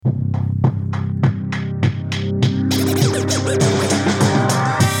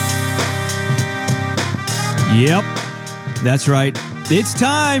Yep, that's right. It's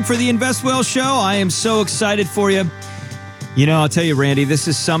time for the Invest Well Show. I am so excited for you. You know, I'll tell you, Randy, this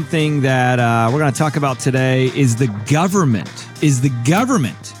is something that we're going to talk about today is the government. Is the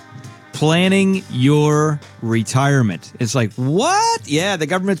government planning your retirement? It's like, what? Yeah, the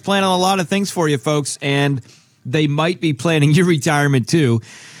government's planning a lot of things for you, folks, and they might be planning your retirement too.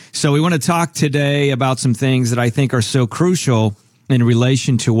 So we want to talk today about some things that I think are so crucial in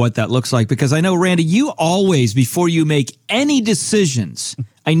relation to what that looks like. Because I know, Randy, you always, before you make any decisions,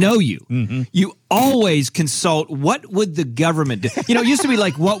 I know you, you always consult what would the government do. You know, it used to be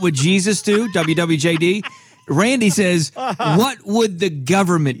like, what would Jesus do? WWJD. Randy says, what would the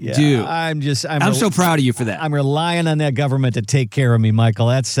government do? I'm so proud of you for that. I'm relying on that government to take care of me, Michael.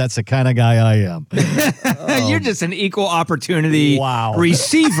 That's the kind of guy I am. You're just an equal opportunity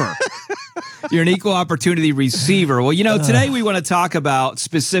receiver. You're an equal opportunity receiver. Well, you know, today we want to talk about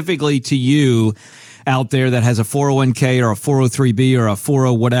specifically to you out there that has a 401k or a 403b or a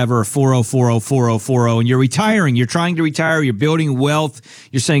 40 whatever, 4040, 4040, and you're retiring. You're trying to retire. You're building wealth.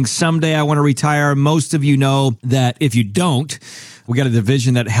 You're saying, someday I want to retire. Most of you know that if you don't, we got a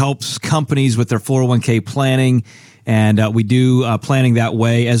division that helps companies with their 401k planning. And we do planning that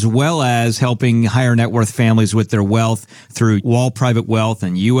way, as well as helping higher net worth families with their wealth through Wall Private Wealth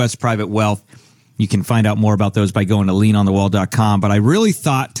and U.S. Private Wealth. You can find out more about those by going to leanonthewall.com. But I really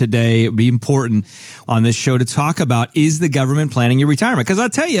thought today it would be important on this show to talk about, is the government planning your retirement? Because I'll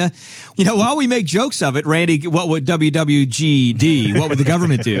tell you, while we make jokes of it, Randy, what would WWGD, what would the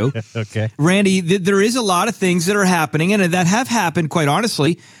government do? Okay. Randy, there is a lot of things that are happening and that have happened, quite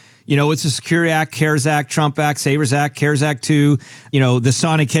honestly. It's the Security Act, CARES Act, Trump Act, SAVERS Act, CARES Act 2. The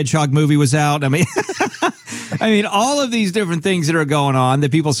Sonic Hedgehog movie was out. I mean, all of these different things that are going on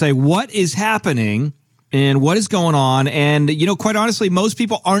that people say, what is happening and what is going on? And, quite honestly, most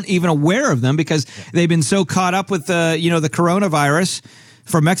people aren't even aware of them because they've been so caught up with, the coronavirus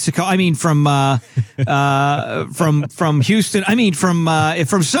from Mexico. I mean, from Houston. I mean,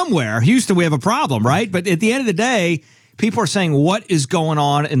 from somewhere. Houston, we have a problem, right? But at the end of the day, people are saying, what is going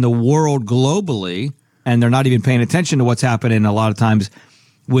on in the world globally? And they're not even paying attention to what's happening a lot of times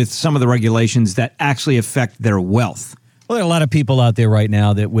with some of the regulations that actually affect their wealth. Well, there are a lot of people out there right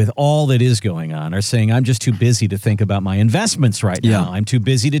now that with all that is going on are saying, I'm just too busy to think about my investments right now. I'm too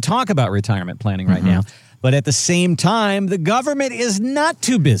busy to talk about retirement planning right now. But at the same time, the government is not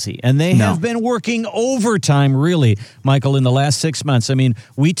too busy, and they have been working overtime, really, Michael, in the last 6 months. I mean,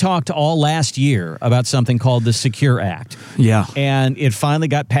 we talked all last year about something called the Secure Act. Yeah. And it finally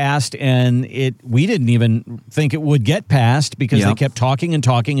got passed, and we didn't even think it would get passed because they kept talking and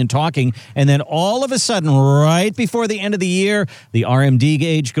talking and talking. And then all of a sudden, right before the end of the year, the RMD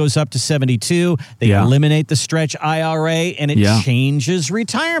age goes up to 72. They eliminate the stretch IRA, and it changes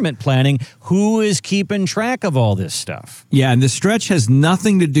retirement planning. Who is keeping track of all this stuff? Yeah, and the stretch has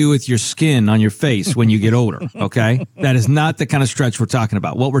nothing to do with your skin on your face when you get older, okay? That is not the kind of stretch we're talking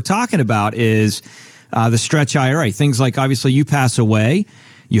about. What we're talking about is the stretch IRA. Things like, obviously, you pass away,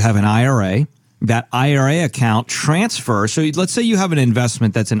 you have an IRA. That IRA account transfers. So let's say you have an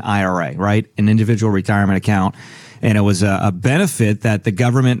investment that's an IRA, right? An individual retirement account. And it was a benefit that the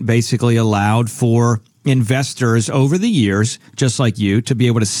government basically allowed for investors over the years, just like you, to be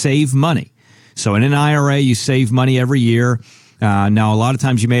able to save money. So in an IRA, you save money every year. Now, a lot of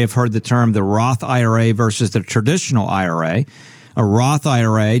times you may have heard the term the Roth IRA versus the traditional IRA. A Roth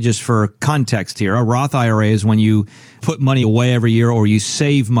IRA, just for context here, a Roth IRA is when you put money away every year or you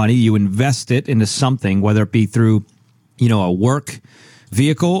save money, you invest it into something, whether it be through, a work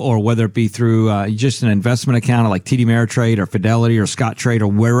vehicle or whether it be through just an investment account like TD Ameritrade or Fidelity or Scottrade or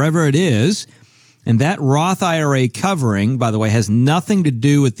wherever it is. And that Roth IRA covering, by the way, has nothing to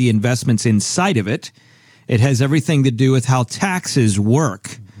do with the investments inside of it. It has everything to do with how taxes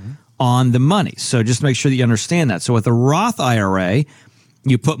work on the money. So just make sure that you understand that. So with a Roth IRA,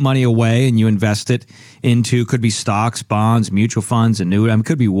 you put money away and you invest it into, could be stocks, bonds, mutual funds, annuities,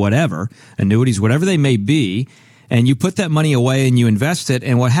 could be whatever, annuities, whatever they may be. And you put that money away and you invest it.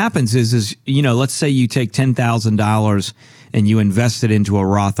 And what happens is let's say you take $10,000 and you invest it into a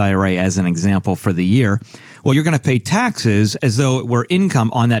Roth IRA as an example for the year. Well, you're going to pay taxes as though it were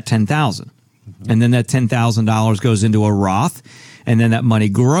income on that $10,000. And then that $10,000 goes into a Roth, and then that money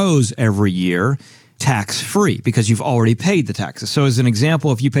grows every year tax-free because you've already paid the taxes. So as an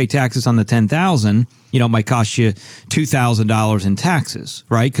example, if you pay taxes on the $10,000, it might cost you $2,000 in taxes,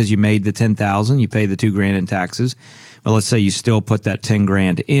 right? Because you made the $10,000, you pay the $2,000 in taxes. But let's say you still put that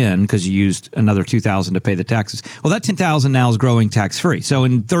 $10,000 in because you used another $2,000 to pay the taxes. Well, that $10,000 now is growing tax-free. So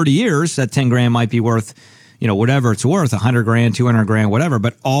in 30 years, that $10,000 might be worth, whatever it's worth, $100,000, $200,000, whatever.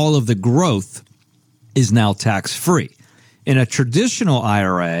 But all of the growth is now tax-free. In a traditional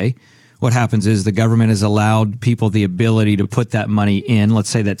IRA, what happens is the government has allowed people the ability to put that money in, let's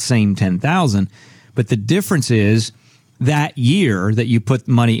say that same $10,000, but the difference is that year that you put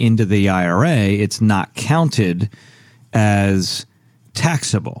money into the IRA, it's not counted as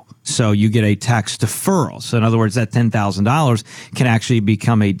taxable. So you get a tax deferral. So in other words, that $10,000 can actually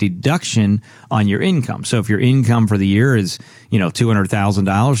become a deduction on your income. So if your income for the year is,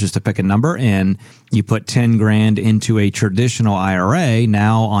 $200,000, just to pick a number, and you put 10 grand into a traditional IRA,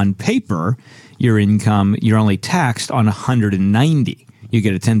 now on paper, your income, you're only taxed on 190. You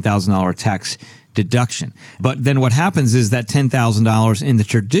get a $10,000 tax deduction. But then what happens is that $10,000 in the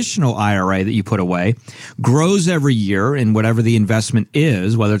traditional IRA that you put away grows every year in whatever the investment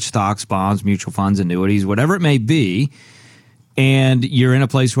is, whether it's stocks, bonds, mutual funds, annuities, whatever it may be. And you're in a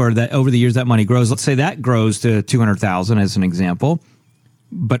place where that over the years that money grows. Let's say that grows to $200,000 as an example.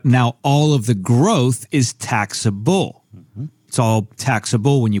 But now all of the growth is taxable. It's all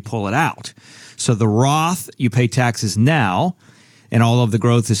taxable when you pull it out. So the Roth, you pay taxes now, and all of the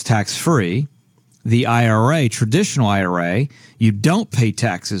growth is tax-free. The IRA, traditional IRA, you don't pay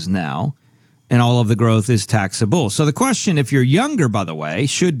taxes now, and all of the growth is taxable. So the question, if you're younger, by the way,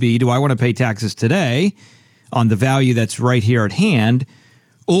 should be, do I want to pay taxes today on the value that's right here at hand,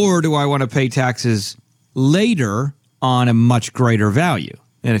 or do I want to pay taxes later on a much greater value?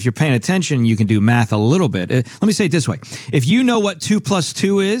 And if you're paying attention, you can do math a little bit. Let me say it this way. If you know what 2 plus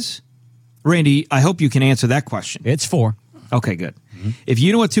 2 is, Randy, I hope you can answer that question. It's 4. Okay, good. If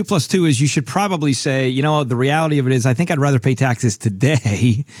you know what 2 plus 2 is, you should probably say, the reality of it is I think I'd rather pay taxes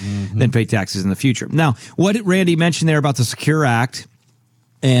today than pay taxes in the future. Now, what Randy mentioned there about the Secure Act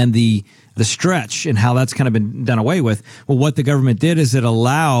and the stretch and how that's kind of been done away with, well, what the government did is it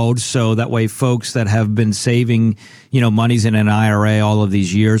allowed so that way folks that have been saving, monies in an IRA all of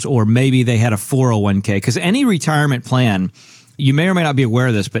these years, or maybe they had a 401k, because any retirement plan, you may or may not be aware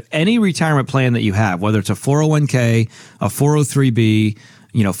of this, but any retirement plan that you have, whether it's a 401k, a 403b,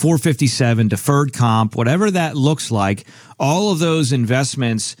 457, deferred comp, whatever that looks like, all of those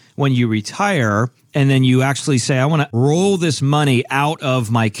investments when you retire, and then you actually say, I want to roll this money out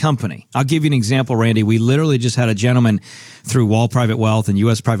of my company. I'll give you an example, Randy. We literally just had a gentleman through Wall Private Wealth and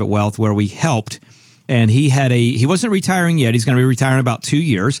U.S. Private Wealth where we helped, and he wasn't retiring yet. He's going to be retiring in about 2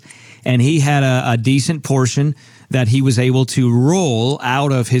 years, and he had a decent portion that he was able to roll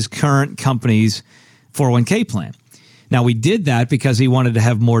out of his current company's 401k plan. Now, we did that because he wanted to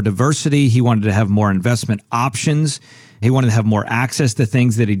have more diversity. He wanted to have more investment options. He wanted to have more access to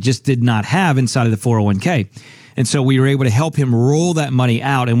things that he just did not have inside of the 401k. And so we were able to help him roll that money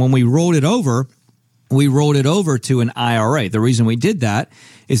out. And when we rolled it over to an IRA. The reason we did that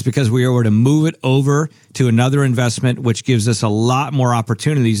is because we were able to move it over to another investment, which gives us a lot more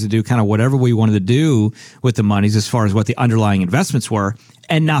opportunities to do kind of whatever we wanted to do with the monies as far as what the underlying investments were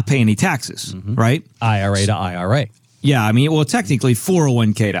and not pay any taxes, right? IRA to IRA. Yeah, technically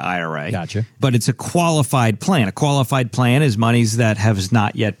 401k to IRA. Gotcha. But it's a qualified plan. A qualified plan is monies that has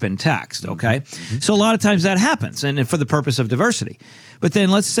not yet been taxed, okay? So a lot of times that happens, and for the purpose of diversity. But then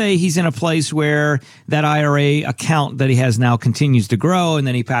let's say he's in a place where that IRA account that he has now continues to grow, and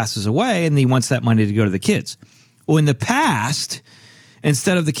then he passes away, and he wants that money to go to the kids. Well, in the past,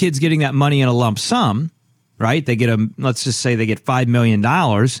 instead of the kids getting that money in a lump sum, right, let's just say they get $5 million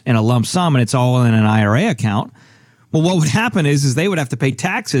in a lump sum, and it's all in an IRA account. Well, what would happen is they would have to pay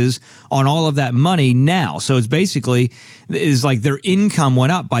taxes on all of that money now. So it's basically like their income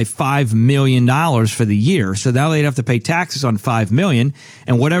went up by $5 million for the year. So now they'd have to pay taxes on $5 million,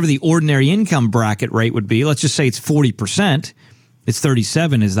 and whatever the ordinary income bracket rate would be, let's just say it's 40%. It's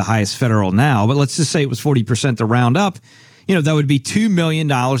 37 is the highest federal now, but let's just say it was 40% to round up. That would be $2 million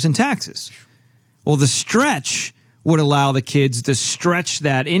in taxes. Well, the stretch would allow the kids to stretch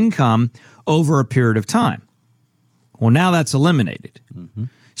that income over a period of time. Well, now that's eliminated.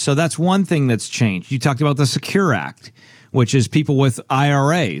 So that's one thing that's changed. You talked about the Secure Act, which is people with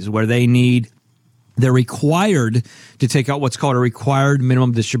IRAs where they're required to take out what's called a required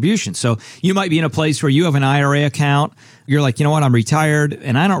minimum distribution. So you might be in a place where you have an IRA account. You're like, you know what, I'm retired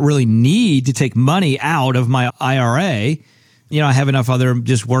and I don't really need to take money out of my IRA. I have enough other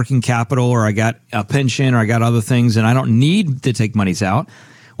just working capital, or I got a pension, or I got other things, and I don't need to take monies out.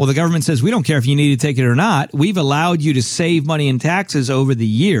 Well, the government says, we don't care if you need to take it or not. We've allowed you to save money in taxes over the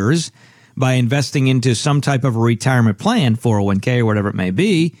years by investing into some type of a retirement plan, 401k or whatever it may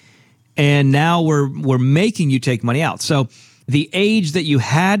be. And now we're making you take money out. So the age that you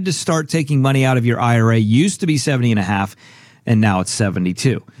had to start taking money out of your IRA used to be 70 and a half, and now it's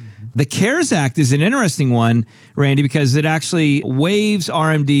 72. The CARES Act is an interesting one, Randy, because it actually waives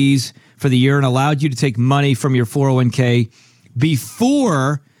RMDs for the year and allowed you to take money from your 401k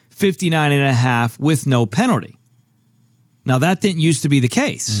before 59 and a half with no penalty. Now, that didn't used to be the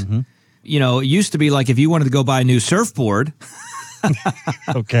case. Mm-hmm. You know, it used to be like if you wanted to go buy a new surfboard,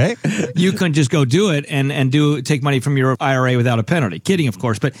 okay, you can just go do it and take money from your IRA without a penalty. Kidding, of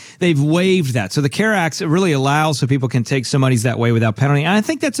course, but they've waived that. So the CARE Act really allows so people can take some monies that way without penalty. And I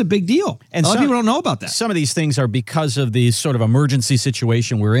think that's a big deal. And a lot of people don't know about that. Some of these things are because of the sort of emergency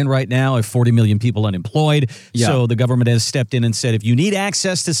situation we're in right now, of 40 million people unemployed. Yeah. So the government has stepped in and said, if you need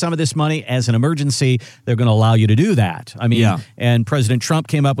access to some of this money as an emergency, they're going to allow you to do that. I mean, and President Trump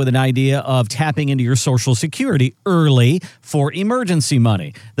came up with an idea of tapping into your Social Security early for emergency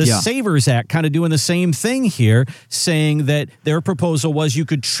money. The Savers Act kind of doing the same thing here, saying that their proposal was you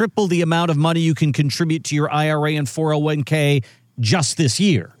could triple the amount of money you can contribute to your IRA and 401k just this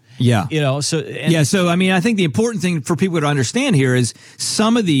year. Yeah. You know, so I mean, I think the important thing for people to understand here is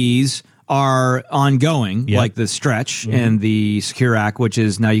some of these are ongoing, like the Stretch and the Secure Act, which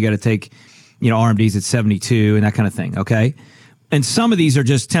is now you got to take, you know, RMDs at 72 and that kind of thing, okay? And some of these are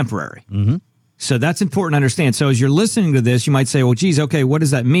just temporary. Mm-hmm. So that's important to understand. So as you're listening to this, you might say, well, geez, okay, what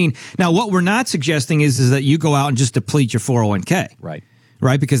does that mean? Now, what we're not suggesting is that you go out and just deplete your 401k.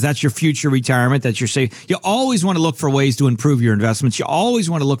 Right? Because that's your future retirement. That's your safe. You always want to look for ways to improve your investments. You always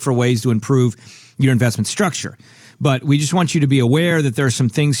want to look for ways to improve your investment structure. But we just want you to be aware that there are some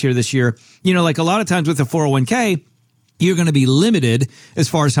things here this year. You know, like a lot of times with a 401k, you're going to be limited as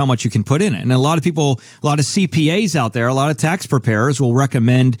far as how much you can put in it. And a lot of people, a lot of CPAs out there, a lot of tax preparers will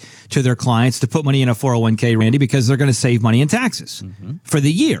recommend to their clients to put money in a 401k, Randy, because they're going to save money in taxes for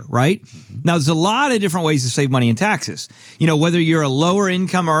the year, right? Now, there's a lot of different ways to save money in taxes. You know, whether you're a lower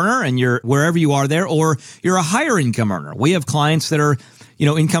income earner and you're wherever you are there, or you're a higher income earner. We have clients that are, you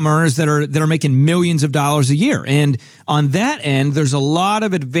know, income earners that are making millions of dollars a year. And on that end, there's a lot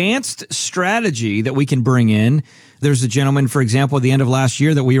of advanced strategy that we can bring in. There's a gentleman, for example, at the end of last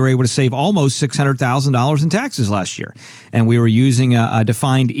year that we were able to save almost $600,000 in taxes last year. And we were using a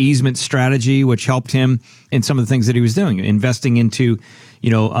defined easement strategy, which helped him in some of the things that he was doing, investing into,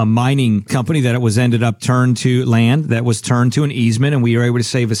 you know, a mining company that it was ended up turned to land that was turned to an easement. And we were able to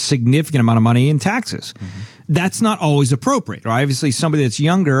save a significant amount of money in taxes. That's not always appropriate. Right? Obviously, somebody that's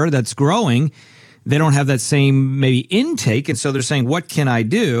younger, that's growing, they don't have that same maybe intake. And so they're saying, what can I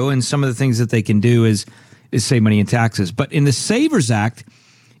do? And some of the things that they can do is save money in taxes. But in the Savers Act,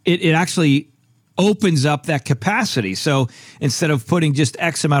 it actually opens up that capacity. So instead of putting just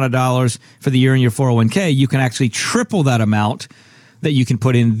X amount of dollars for the year in your 401k, you can actually triple that amount that you can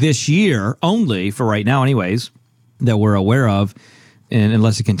put in this year only, for right now anyways, that we're aware of. And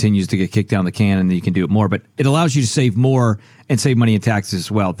unless it continues to get kicked down the can, and then you can do it more. But it allows you to save more and save money in taxes as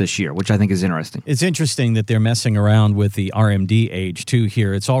well this year, which I think is interesting. It's interesting that they're messing around with the RMD age, too,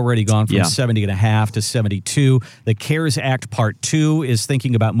 here. It's already gone from 70 and a half to 72. The CARES Act Part 2 is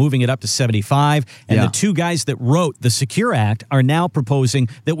thinking about moving it up to 75. And the two guys that wrote the Secure Act are now proposing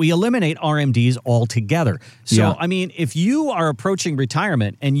that we eliminate RMDs altogether. So, I mean, if you are approaching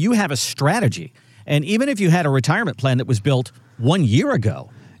retirement and you have a strategy, and even if you had a retirement plan that was built 1 year ago,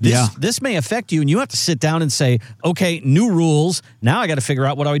 this may affect you, and you have to sit down and say, okay, new rules. Now I got to figure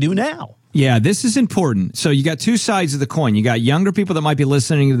out what do I do now. Yeah, this is important. So you got two sides of the coin. You got younger people that might be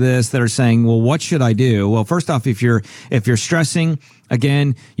listening to this that are saying, well, what should I do? Well, first off, if you're stressing,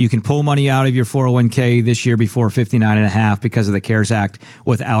 again, you can pull money out of your 401k this year before 59 and a half because of the CARES Act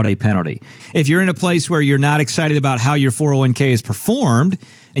without a penalty. If you're in a place where you're not excited about how your 401k is performed,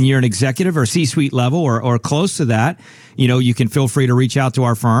 and you're an executive or C-suite level or close to that, you know, you can feel free to reach out to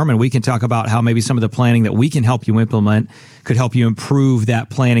our firm, and we can talk about how maybe some of the planning that we can help you implement could help you improve that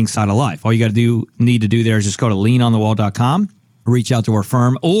planning side of life. All you got to need to do there is just go to leanonthewall.com, reach out to our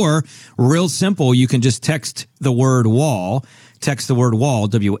firm, or real simple, you can just text the word wall,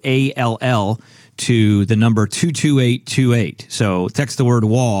 W-A-L-L, to the number 22828. So text the word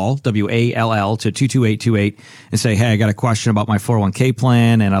wall, W-A-L-L, to 22828 and say, hey, I got a question about my 401k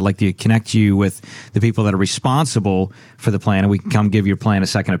plan, and I'd like to connect you with the people that are responsible for the plan, and we can come give your plan a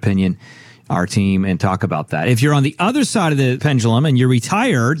second opinion, our team, and talk about that. If you're on the other side of the pendulum and you're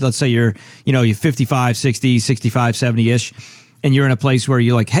retired, let's say you're 55, 60, 65, 70-ish, and you're in a place where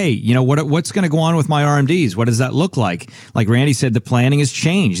you're like, hey, you know, what's going to go on with my RMDs? What does that look like? Like Randy said, the planning has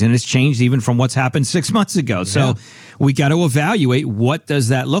changed, and it's changed even from what's happened 6 months ago. Yeah. So we got to evaluate, what does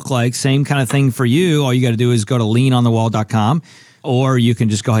that look like? Same kind of thing for you. All you got to do is go to leanonthewall.com, or you can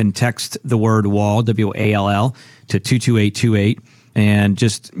just go ahead and text the word wall, W-A-L-L, to 22828. And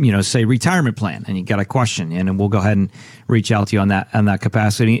just, you know, say retirement plan, and you got a question, and we'll go ahead and reach out to you on that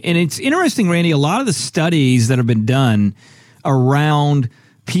capacity. And it's interesting, Randy, a lot of the studies that have been done around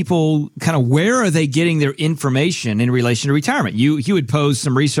people kind of where are they getting their information in relation to retirement? You had posed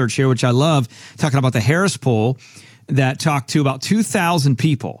some research here, which I love, talking about the Harris poll that talked to about 2,000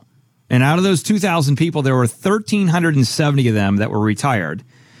 people. And out of those 2,000 people, there were 1,370 of them that were retired.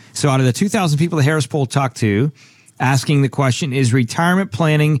 So out of the 2,000 people the Harris poll talked to, asking the question, is retirement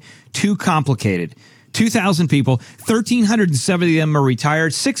planning too complicated? 2,000 people, 1,370 of them are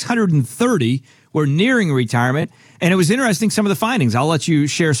retired, 630 were nearing retirement. And it was interesting, some of the findings. I'll let you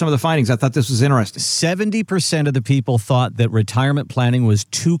share some of the findings. I thought this was interesting. 70% of the people thought that retirement planning was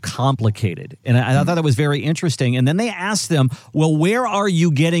too complicated. And I thought that was very interesting. And then they asked them, well, where are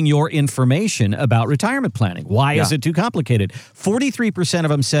you getting your information about retirement planning? Why is it too complicated? 43% of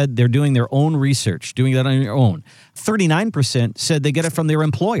them said they're doing their own research, doing that on their own. 39% said they get it from their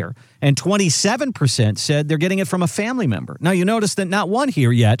employer. And 27% said they're getting it from a family member. Now, you notice that not one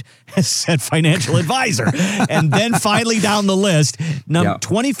here yet has said financial advisor. And then finally down the list,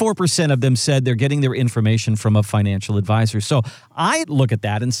 24% of them said they're getting their information from a financial advisor. So I look at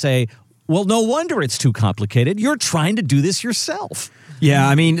that and say, well, no wonder it's too complicated. You're trying to do this yourself. Yeah,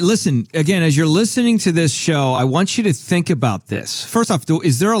 I mean, listen, again, as you're listening to this show, I want you to think about this. First off,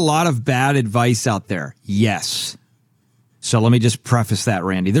 is there a lot of bad advice out there? Yes. So let me just preface that,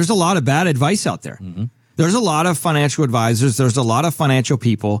 Randy. There's a lot of bad advice out there. Mm-hmm. There's a lot of financial advisors. There's a lot of financial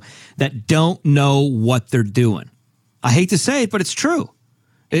people that don't know what they're doing. I hate to say it, but it's true.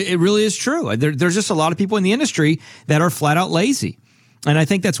 It really is true. There's just a lot of people in the industry that are flat out lazy. And I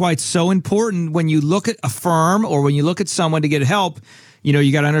think that's why it's so important when you look at a firm or when you look at someone to get help,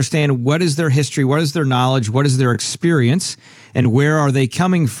 you got to understand what is their history, what is their knowledge, what is their experience, and where are they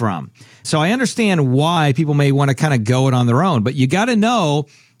coming from. So I understand why people may want to kind of go it on their own, but you got to know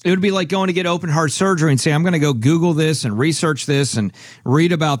it would be like going to get open heart surgery and say, I'm going to go Google this and research this and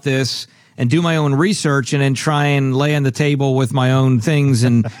read about this and do my own research and then try and lay on the table with my own things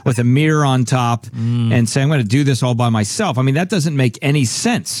and with a mirror on top and say, I'm going to do this all by myself. I mean, that doesn't make any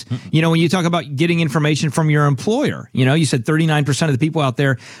sense. When you talk about getting information from your employer, you said 39% of the people out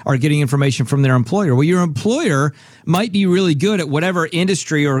there are getting information from their employer. Well, your employer might be really good at whatever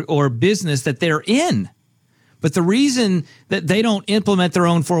industry or business that they're in. But the reason that they don't implement their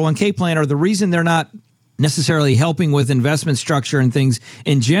own 401k plan, or the reason they're not necessarily helping with investment structure and things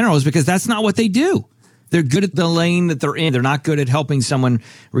in general, is because that's not what they do. They're good at the lane that they're in. They're not good at helping someone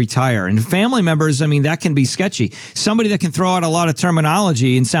retire. And family members, I mean, that can be sketchy. Somebody that can throw out a lot of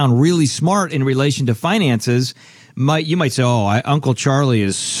terminology and sound really smart in relation to finances, you might say, Uncle Charlie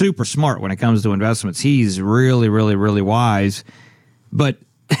is super smart when it comes to investments. He's really, really, really wise. But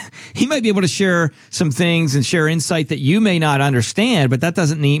he might be able to share some things and share insight that you may not understand, but that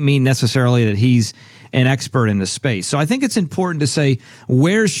doesn't mean necessarily that he's an expert in the space. So I think it's important to say,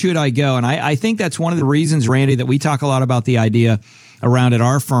 where should I go? And I think that's one of the reasons, Randy, that we talk a lot about the idea around at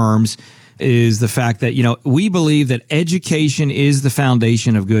our firms is the fact that, we believe that education is the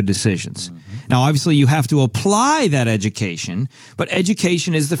foundation of good decisions. Mm-hmm. Now, obviously, you have to apply that education, but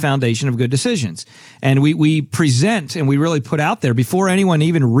education is the foundation of good decisions. And we present and we really put out there, before anyone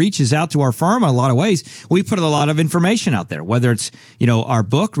even reaches out to our firm in a lot of ways, we put a lot of information out there, whether it's, our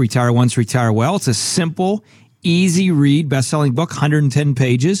book, Retire Once, Retire Well. It's a simple, easy read, best-selling book, 110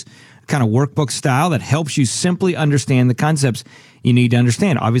 pages, kind of workbook style that helps you simply understand the concepts you need to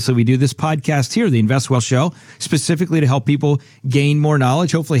understand. Obviously, we do this podcast here, the Invest Well Show, specifically to help people gain more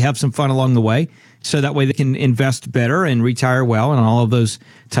knowledge, hopefully have some fun along the way, so that way they can invest better and retire well and all of those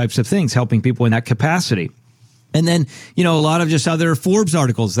types of things, helping people in that capacity. And then, a lot of just other Forbes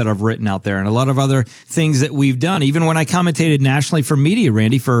articles that I've written out there and a lot of other things that we've done. Even when I commentated nationally for media,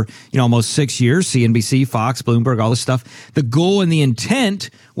 Randy, for, almost 6 years, CNBC, Fox, Bloomberg, all this stuff, the goal and the intent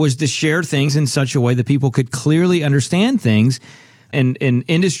was to share things in such a way that people could clearly understand things in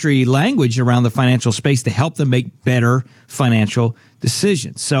industry language around the financial space to help them make better financial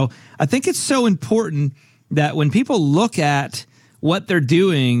decisions. So I think it's so important that when people look at what they're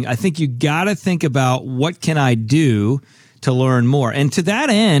doing, I think you got to think about, what can I do to learn more? And to that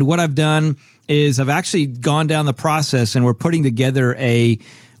end, what I've done is I've actually gone down the process and we're putting together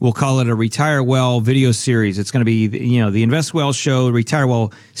we'll call it a Retire Well video series. It's going to be, the Invest Well Show Retire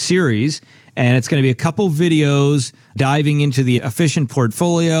Well series. And it's going to be a couple videos diving into the efficient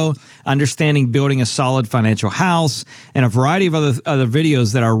portfolio, understanding building a solid financial house, and a variety of other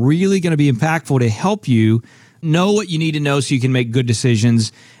videos that are really going to be impactful to help you know what you need to know so you can make good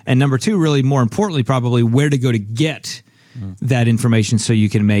decisions. And number two, really more importantly, probably where to go to get that information so you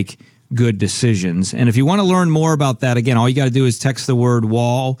can make good decisions. And if you want to learn more about that, again, all you got to do is text the word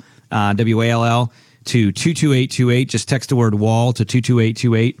WALL, WALL, to 22828. Just text the word WALL to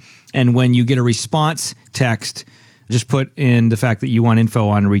 22828. And when you get a response text, just put in the fact that you want info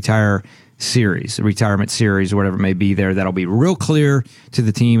on retirement series, or whatever it may be there. That'll be real clear to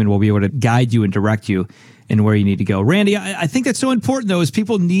the team, and we'll be able to guide you and direct you in where you need to go. Randy, I think that's so important, though, is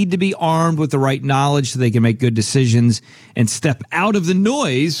people need to be armed with the right knowledge so they can make good decisions and step out of the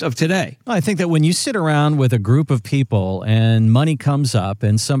noise of today. I think that when you sit around with a group of people and money comes up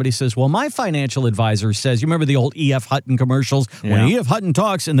and somebody says, well, my financial advisor says, you remember the old E.F. Hutton commercials? Yeah. When E.F. Hutton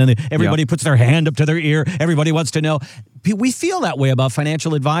talks and then everybody puts their hand up to their ear, everybody wants to know. We feel that way about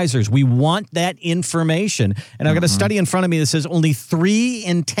financial advisors. We want that information. And I've got a study in front of me that says only 3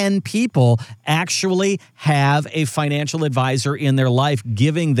 in 10 people actually have a financial advisor in their life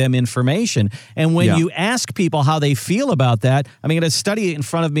giving them information. And when you ask people how they feel about that, I mean, I got a study in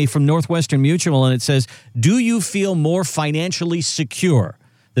front of me from Northwestern Mutual, and it says, do you feel more financially secure?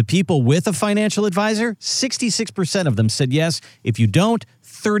 The people with a financial advisor, 66% of them said yes. If you don't,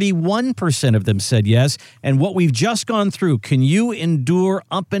 31% of them said yes. And what we've just gone through, can you endure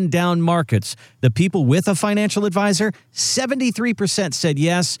up and down markets? The people with a financial advisor, 73% said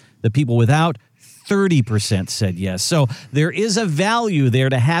yes. The people without, 30% said yes. So there is a value there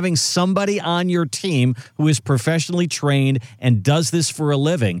to having somebody on your team who is professionally trained and does this for a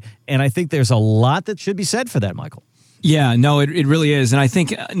living. And I think there's a lot that should be said for that, Michael. Yeah, no, it really is. And I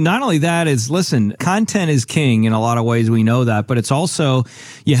think not only that is, listen, content is king in a lot of ways. We know that. But it's also,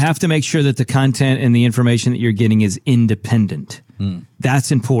 you have to make sure that the content and the information that you're getting is independent.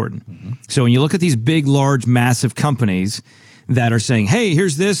 That's important. So when you look at these big, large, massive companies that are saying, hey,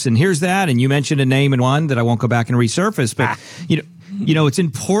 here's this and here's that, and you mentioned a name and one that I won't go back and resurface, but you know, it's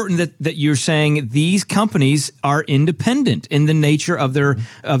important that you're saying these companies are independent in the nature of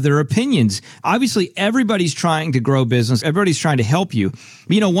their opinions. Obviously, everybody's trying to grow business. Everybody's trying to help you.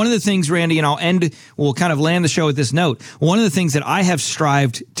 You know, one of the things, Randy, and we'll kind of land the show with this note. One of the things that I have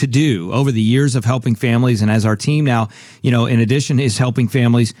strived to do over the years of helping families, and as our team now, you know, in addition, is helping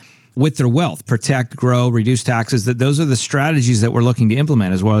families with their wealth, protect, grow, reduce taxes, that those are the strategies that we're looking to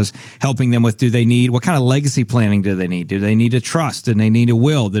implement, as well as helping them with, what kind of legacy planning do they need? Do they need a trust? Do they need a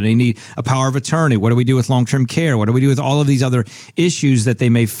will? Do they need a power of attorney? What do we do with long-term care? What do we do with all of these other issues that they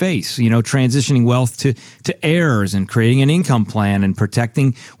may face? You know, transitioning wealth to heirs and creating an income plan and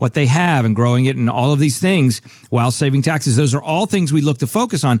protecting what they have and growing it and all of these things while saving taxes. Those are all things we look to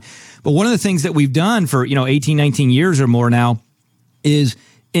focus on. But one of the things that we've done for, 18, 19 years or more now is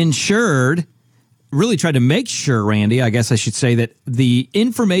really tried to make sure, Randy, I guess I should say, that the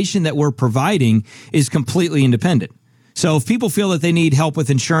information that we're providing is completely independent. So if people feel that they need help with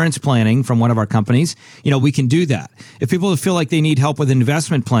insurance planning from one of our companies, we can do that. If people feel like they need help with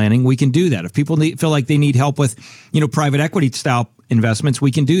investment planning, we can do that. If people feel like they need help with, private equity style investments,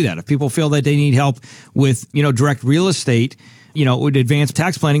 we can do that. If people feel that they need help with, direct real estate, with advanced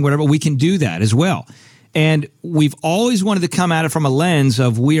tax planning, whatever, we can do that as well. And we've always wanted to come at it from a lens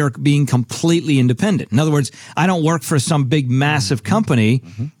of we are being completely independent. In other words, I don't work for some big, massive company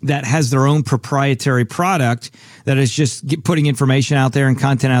that has their own proprietary product that is just putting information out there and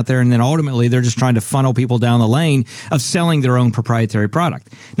content out there. And then ultimately, they're just trying to funnel people down the lane of selling their own proprietary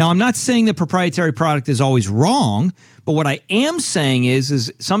product. Now, I'm not saying that proprietary product is always wrong, but what I am saying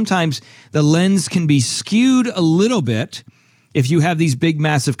is sometimes the lens can be skewed a little bit if you have these big,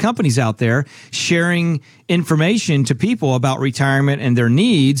 massive companies out there sharing information to people about retirement and their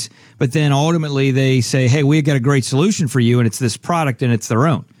needs, but then ultimately they say, hey, we've got a great solution for you, and it's this product, and it's their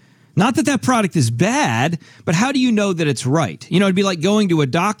own. Not that product is bad, but how do you know that it's right? It'd be like going to a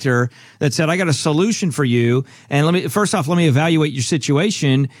doctor that said, I got a solution for you, and let me evaluate your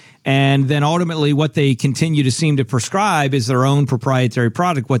situation, and then ultimately what they continue to seem to prescribe is their own proprietary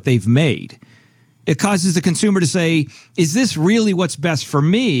product, what they've made. It causes the consumer to say, is this really what's best for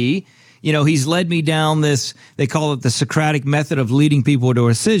me? He's led me down this, they call it the Socratic method of leading people to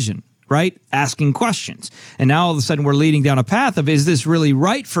a decision, right? Asking questions. And now all of a sudden we're leading down a path of, is this really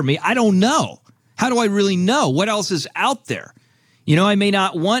right for me? I don't know. How do I really know? What else is out there? I may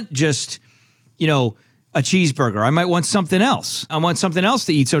not want just, a cheeseburger. I might want something else. I want something else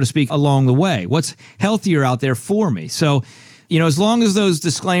to eat, so to speak, along the way. What's healthier out there for me? So, as long as those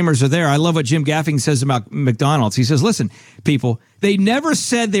disclaimers are there, I love what Jim Gaffing says about McDonald's. He says, listen, people, they never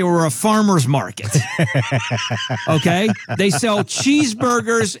said they were a farmer's market. Okay? They sell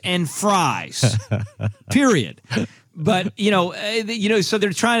cheeseburgers and fries, period. But, so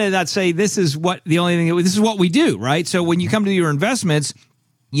they're trying to not say this is what the only thing, this is what we do, right? So when you come to your investments,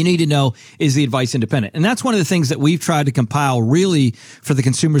 you need to know, is the advice independent? And that's one of the things that we've tried to compile really for the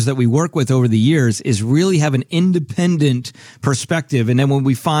consumers that we work with over the years, is really have an independent perspective. And then when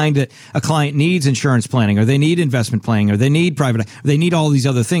we find that a client needs insurance planning, or they need investment planning, or they need private, they need all these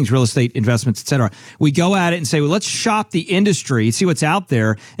other things, real estate investments, et cetera, we go at it and say, well, let's shop the industry, see what's out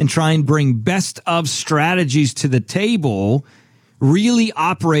there, and try and bring best of strategies to the table, really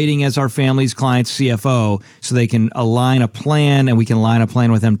operating as our family's client's CFO, so they can align a plan, and we can align a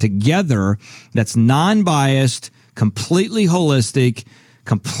plan with them together that's non-biased, completely holistic,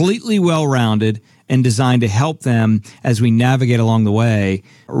 completely well-rounded, and designed to help them as we navigate along the way,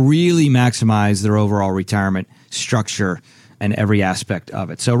 really maximize their overall retirement structure and every aspect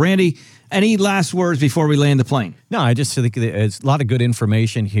of it. So, Randy, any last words before we land the plane? No, I just think there's a lot of good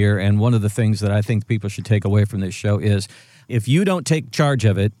information here. And one of the things that I think people should take away from this show is, if you don't take charge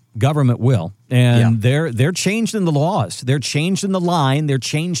of it, government will. And they're changing the laws. They're changing the line. They're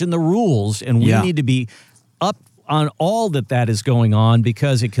changing the rules. And we need to be up on all that is going on,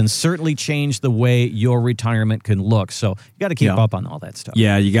 because it can certainly change the way your retirement can look. So you got to keep up on all that stuff.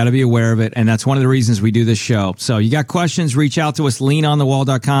 Yeah, you got to be aware of it. And that's one of the reasons we do this show. So you got questions, reach out to us,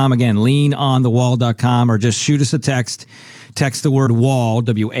 leanonthewall.com. Again, leanonthewall.com, or just shoot us a text. Text the word WALL,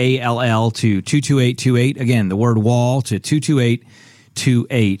 WALL, to 22828. Again, the word WALL to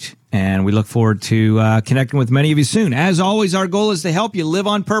 22828. And we look forward to connecting with many of you soon. As always, our goal is to help you live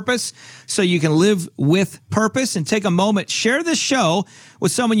on purpose so you can live with purpose. And take a moment, share this show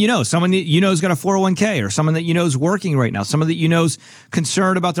with someone that you know has got a 401k, or someone that you know is working right now, someone that you know is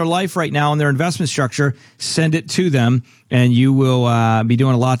concerned about their life right now and their investment structure. Send it to them, and you will be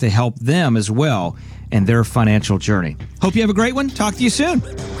doing a lot to help them as well in their financial journey. Hope you have a great one. Talk to you soon.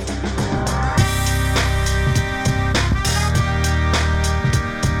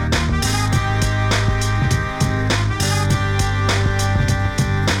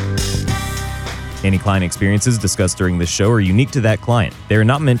 Any client experiences discussed during this show are unique to that client. They are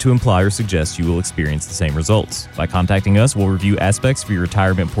not meant to imply or suggest you will experience the same results. By contacting us, we'll review aspects of your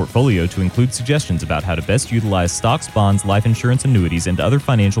retirement portfolio to include suggestions about how to best utilize stocks, bonds, life insurance, annuities, and other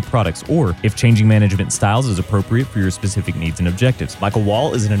financial products, or if changing management styles is appropriate for your specific needs and objectives. Michael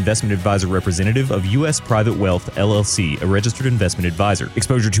Wall is an investment advisor representative of U.S. Private Wealth, LLC, a registered investment advisor.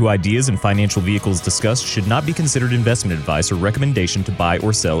 Exposure to ideas and financial vehicles discussed should not be considered investment advice or recommendation to buy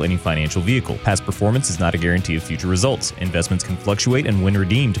or sell any financial vehicle. Past performance is not a guarantee of future results. Investments can fluctuate, and when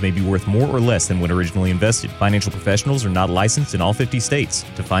redeemed may be worth more or less than when originally invested. Financial professionals are not licensed in all 50 states.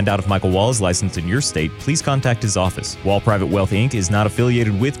 To find out if Michael Wall is licensed in your state, please contact his office. Wall Private Wealth, Inc. is not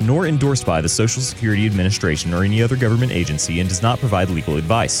affiliated with nor endorsed by the Social Security Administration or any other government agency, and does not provide legal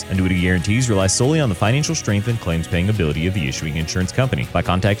advice. Annuity guarantees rely solely on the financial strength and claims-paying ability of the issuing insurance company. By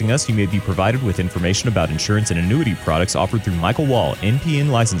contacting us, you may be provided with information about insurance and annuity products offered through Michael Wall, NPN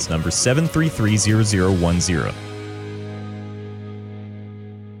license number 7330010.